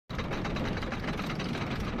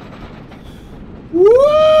Woo!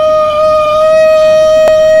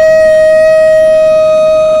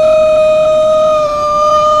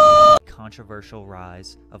 Controversial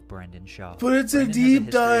rise of Brendan Shaw. But it's a deep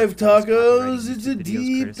dive, tacos. It's a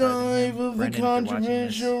deep dive of the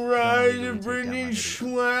controversial rise of Brendan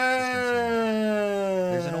Shaw.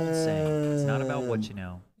 There's an old saying, it's not about what you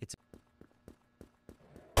know, it's...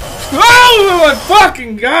 Oh my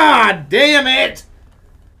fucking god damn it!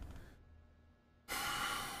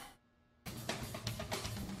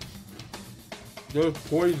 There's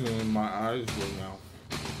poison in my eyes right now.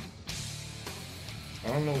 I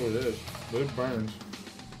don't know what it is, but it burns.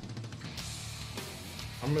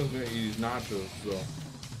 I'm just gonna eat these nachos,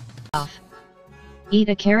 so. Eat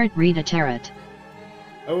a carrot, read a tarot.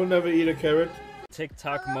 I will never eat a carrot.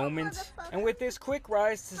 TikTok moment. And with this quick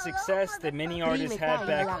rise to success that many artists had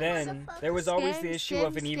back then, there was always the issue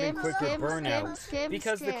of an even quicker burnout.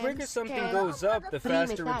 Because the quicker something goes up, the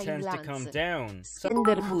faster it tends to come down.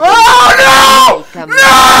 Oh no! No!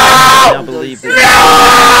 I now believe that.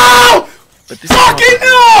 No! But this fucking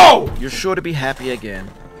no! You're sure to be happy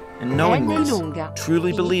again. And knowing this,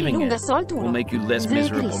 truly believing it, will make you less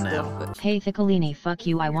miserable now. Hey Thiccolini, fuck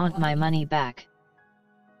you, I want my money back.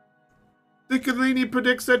 Thiccolini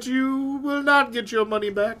predicts that you will not get your money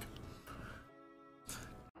back.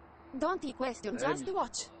 Don't eat question, just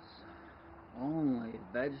watch. Only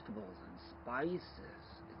vegetables and spices.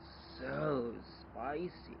 It's so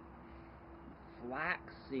spicy.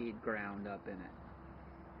 Flaxseed ground up in it.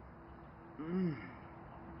 Mmm.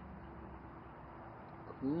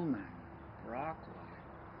 Cumin, broccoli,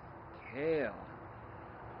 kale.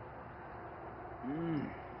 Mmm.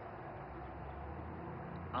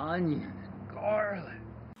 Onion and garlic.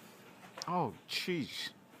 Oh,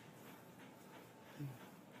 jeez.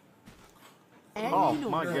 Oh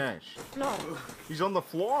my gosh. He's on the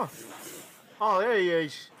floor. Oh, there he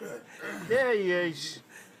is. There he is.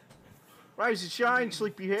 Rise and shine,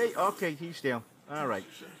 sleepyhead. Okay, he's down. All right,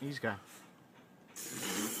 he's gone.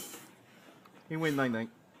 He went night-night.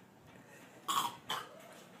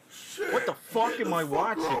 What the fuck am I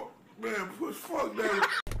watching? Man, push fuck down.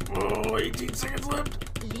 Oh, 18 seconds left.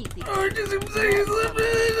 Oh, 18 seconds left.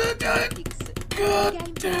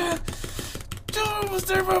 God damn. Almost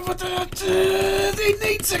there, but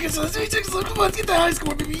 8 seconds left. 8 seconds left. Come on, let's get the high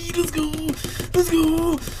score, baby. Let's go. Let's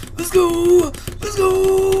go. Let's go. Let's go.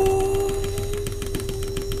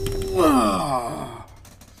 Ah.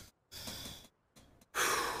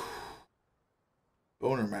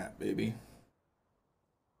 Boner map, baby.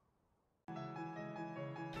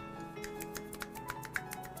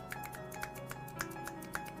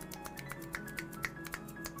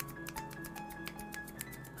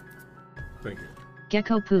 Thank you.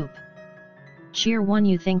 Gecko poop. Cheer 1,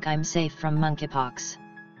 you think I'm safe from monkeypox?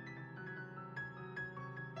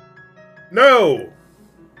 No!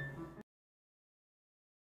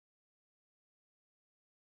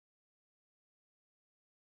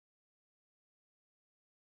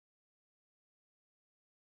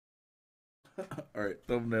 Alright,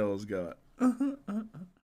 thumbnail's got.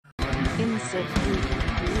 Insert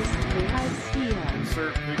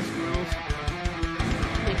Insert big squirrels.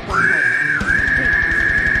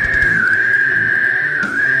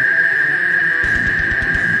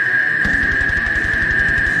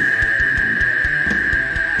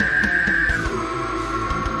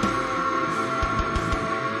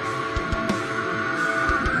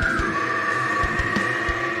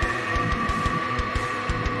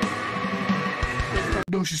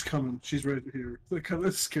 No, she's coming. She's right here. Look how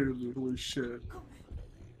that scared me. Holy shit.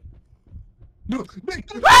 No,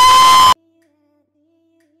 Nick!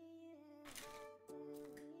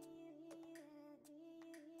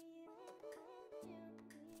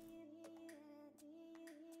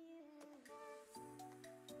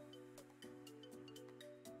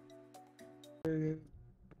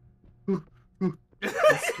 Look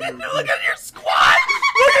at your squad!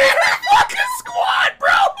 Look at your fucking squad,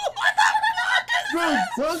 bro! What the fuck is Bro,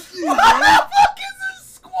 this? fuck you, What bro! the fuck is this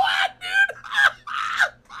squad, dude?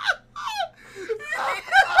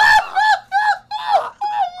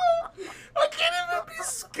 I can't even be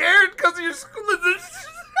scared because of your squad.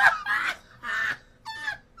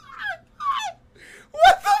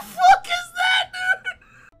 What the fuck is that, dude?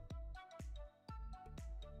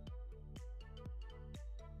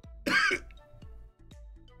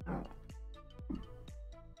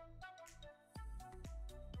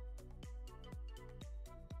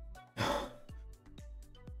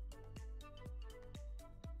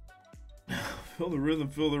 Feel the rhythm,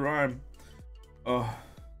 feel the rhyme. I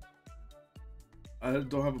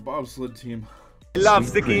don't have a bobsled team. Love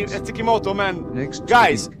Thiccimoto, man.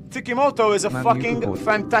 Guys, Thiccimoto is a fucking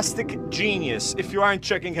fantastic genius. If you aren't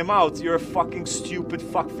checking him out, you're a fucking stupid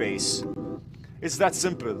fuckface. It's that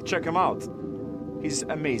simple. Check him out. He's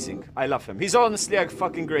amazing. I love him. He's honestly a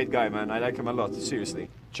fucking great guy, man. I like him a lot. Seriously.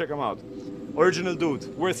 Check him out. Original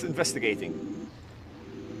dude. Worth investigating.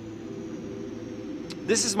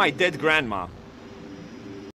 This is my dead grandma.